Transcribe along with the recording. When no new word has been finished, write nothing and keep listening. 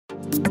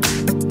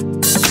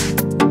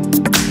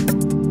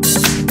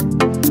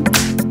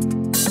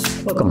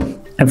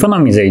Welcome. In front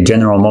of me is a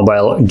General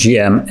Mobile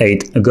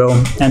GM8 Go,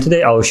 and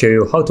today I will show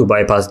you how to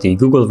bypass the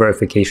Google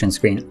verification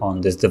screen on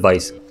this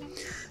device.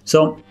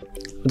 So,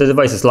 if the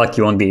device is locked,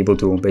 you won't be able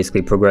to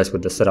basically progress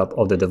with the setup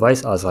of the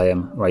device as I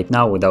am right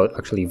now without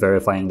actually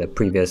verifying the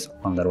previous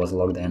one that was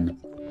logged in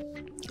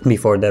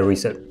before the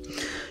reset.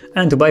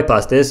 And to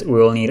bypass this, we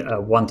will need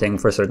one thing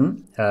for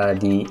certain,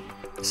 the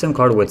SIM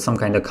card with some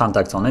kind of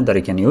contacts on it that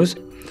you can use.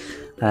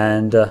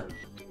 And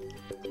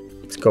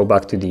let's go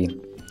back to the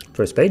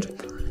first page.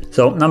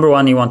 So number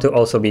one, you want to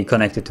also be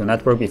connected to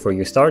network before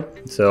you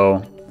start.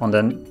 So on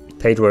the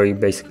page where you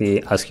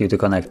basically ask you to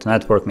connect to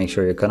network, make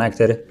sure you're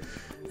connected.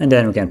 And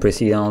then we can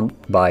proceed on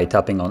by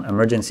tapping on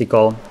emergency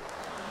call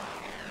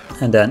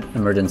and then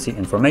emergency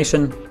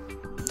information.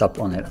 Tap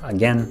on it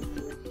again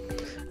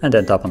and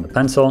then tap on the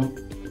pencil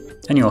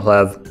and you'll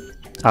have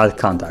add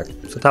contact.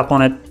 So tap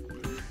on it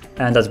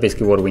and that's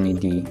basically what we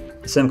need the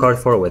SIM card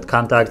for with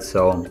contact.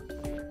 So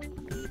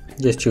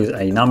just choose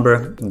a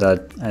number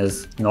that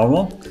is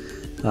normal.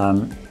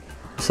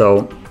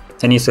 So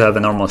it needs to have a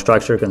normal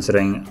structure,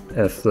 considering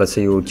if let's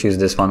say you choose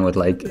this one with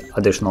like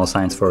additional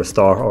signs for a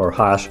star or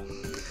hash.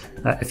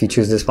 If you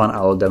choose this one,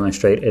 I will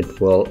demonstrate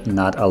it will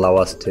not allow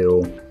us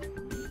to,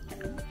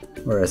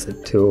 where is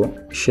it,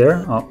 to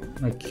share? Oh,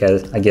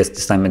 I guess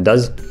this time it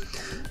does.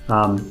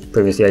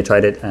 Previously I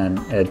tried it and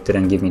it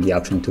didn't give me the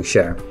option to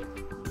share.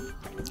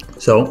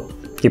 So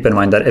keep in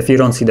mind that if you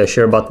don't see the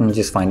share button,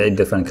 just find a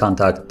different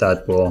contact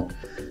that will,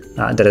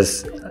 that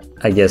is,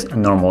 I guess,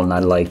 normal,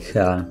 not like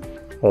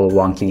all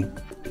wonky.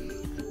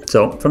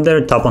 So from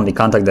there, tap on the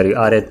contact that you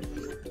added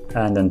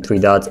and then 3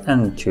 dots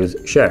and choose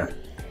share.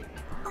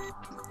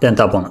 Then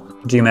tap on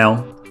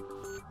Gmail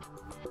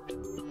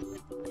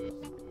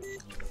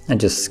and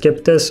just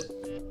skip this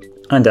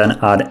and then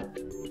add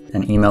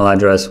an email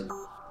address.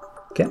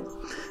 Okay,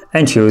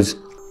 and choose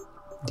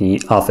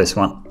the office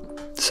one.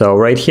 So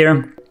right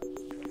here,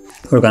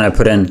 we're gonna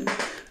put in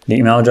the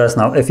email address.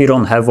 Now, if you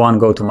don't have one,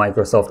 go to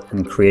Microsoft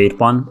and create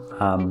one.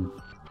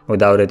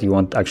 Without it, you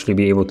won't actually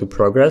be able to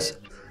progress.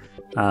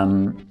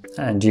 And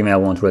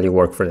Gmail won't really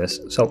work for this.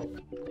 So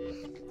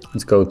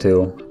let's go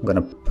to, I'm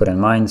gonna put in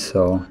mine.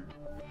 So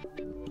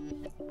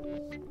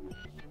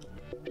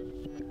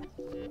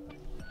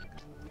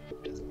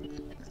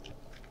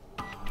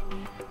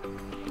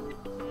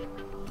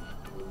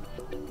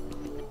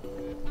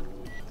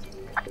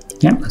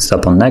yeah, let's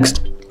tap on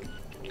next.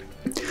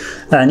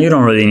 And you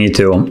don't really need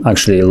to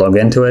actually log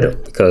into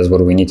it, because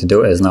what we need to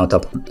do is now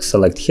tap on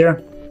select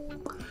here,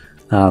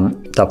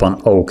 tap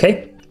on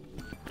OK,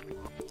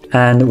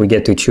 and we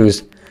get to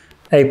choose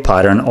a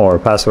pattern or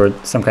password,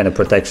 some kind of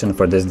protection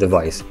for this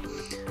device.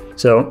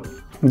 So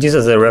just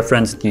as a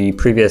reference, the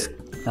previous,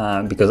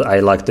 because I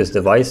like this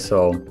device,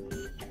 so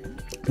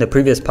the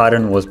previous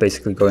pattern was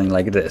basically going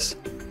like this.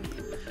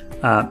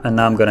 And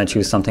now I'm gonna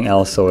choose something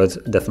else, so it's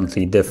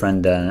definitely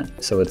different than,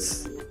 so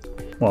it's,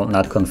 well,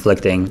 not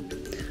conflicting.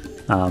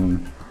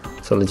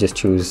 So let's just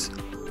choose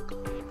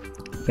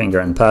finger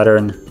and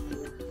pattern,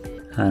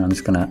 and I'm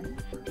just gonna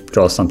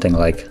draw something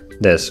like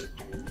this.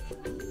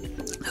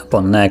 Tap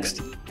on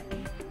next,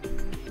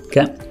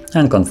 okay,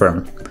 and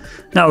confirm.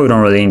 Now we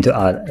don't really need to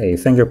add a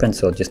fingerprint,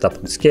 so just tap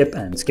on skip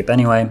and skip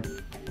anyway,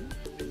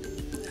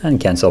 and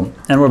cancel,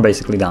 and we're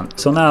basically done.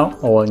 So now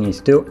all you need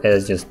to do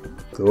is just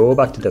go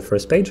back to the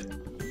first page.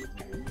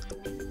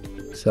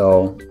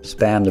 So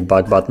spam the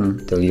back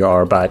button till you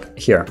are back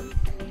here.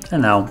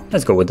 And now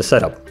let's go with the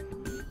setup.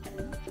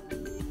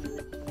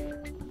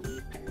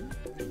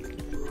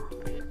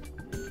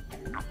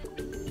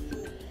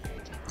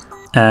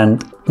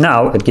 And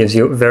now it gives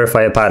you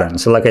verify a pattern.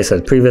 So like I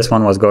said, previous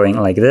one was going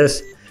like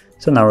this.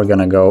 So now we're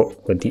gonna go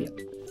with the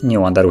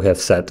new one that we have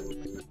set.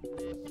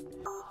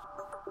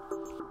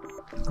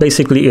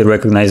 Basically, it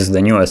recognizes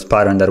the newest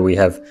pattern that we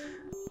have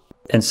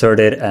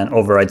inserted and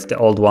overrides the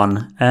old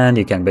one, and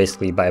you can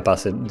basically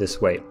bypass it this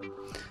way.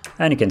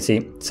 And you can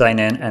see sign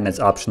in, and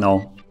it's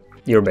optional.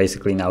 You're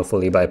basically now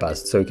fully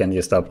bypassed, so you can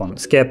just tap on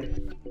skip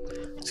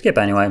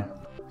anyway,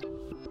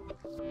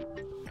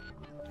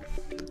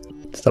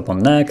 tap on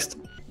next,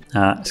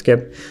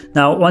 skip.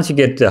 Now once you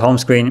get to the home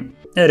screen,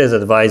 it is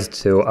advised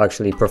to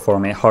actually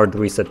perform a hard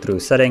reset through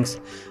settings.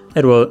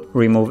 It will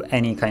remove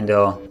any kind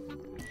of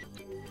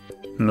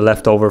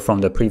leftover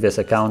from the previous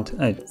account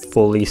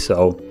fully,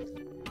 so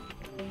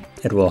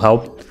it will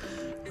help.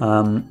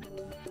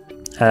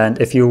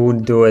 And if you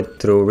do it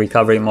through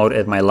recovery mode,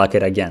 it might lock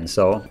it again.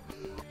 So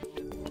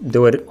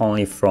do it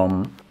only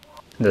from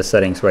the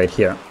settings right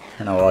here.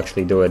 And I'll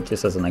actually do it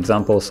just as an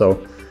example.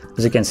 So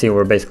as you can see,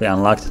 we're basically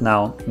unlocked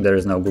now. There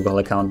is no Google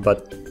account,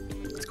 but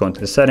let's go into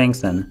the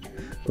settings and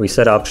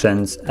reset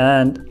options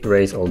and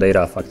erase all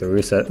data, factory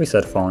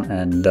reset phone,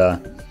 and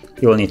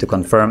you will need to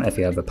confirm if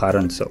you have a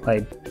pattern. So I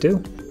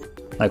do,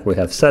 like we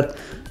have set,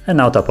 and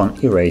now tap on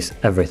erase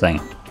everything.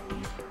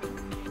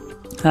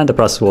 And the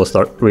process will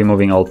start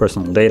removing all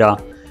personal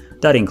data.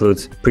 That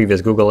includes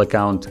previous Google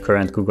account,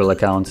 current Google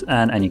accounts,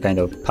 and any kind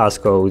of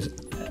passcodes,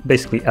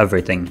 basically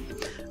everything.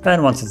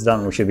 And once it's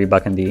done, we should be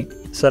back in the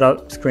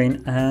setup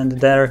screen, and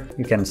there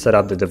you can set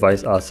up the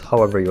device as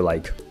however you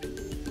like.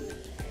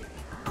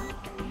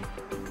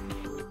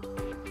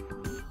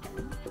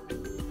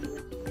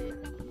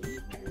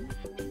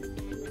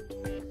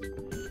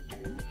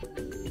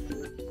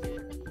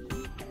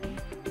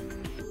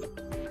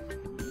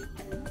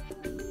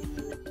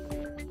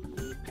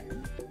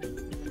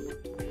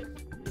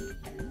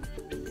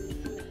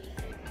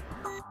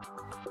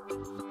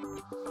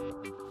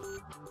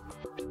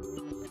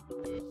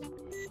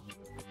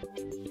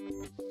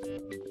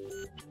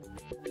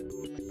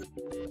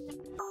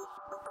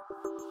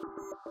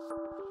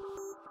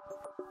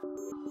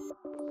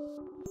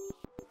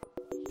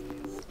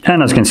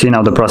 And as you can see,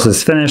 now the process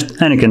is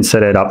finished and you can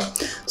set it up.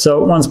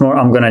 So once more,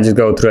 I'm gonna just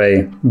go through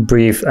a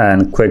brief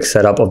and quick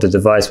setup of the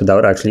device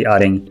without actually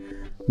adding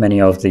many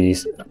of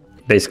these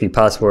basically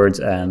passwords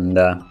and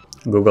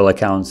Google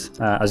accounts.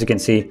 As you can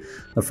see,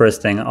 the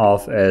first thing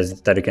off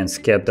is that you can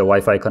skip the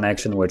Wi-Fi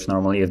connection, which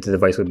normally if the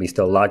device would be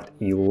still locked,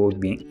 you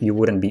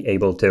wouldn't be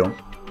able to.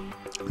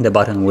 The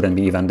button wouldn't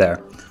be even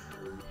there.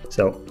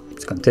 So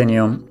let's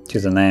continue,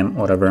 choose a name,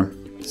 whatever,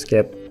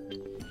 skip.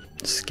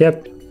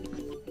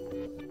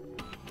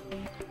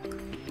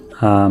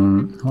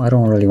 I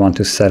don't really want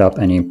to set up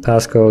any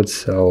passcodes,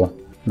 so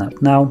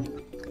not now.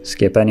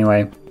 Skip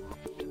anyway.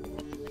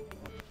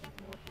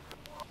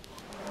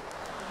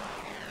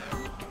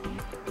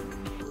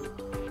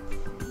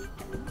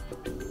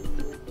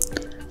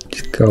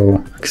 Just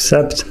go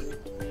accept.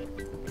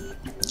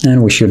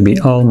 And we should be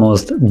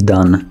almost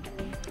done.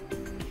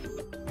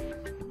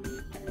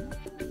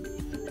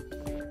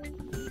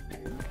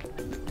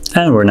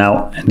 And we're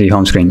now in the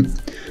home screen.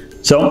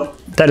 So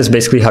that is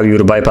basically how you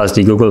would bypass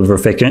the Google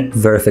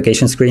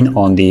verification screen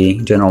on the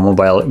General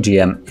Mobile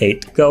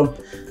GM8 Go.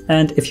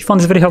 And if you found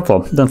this video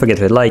helpful, don't forget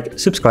to hit like,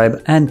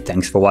 subscribe, and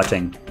thanks for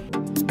watching.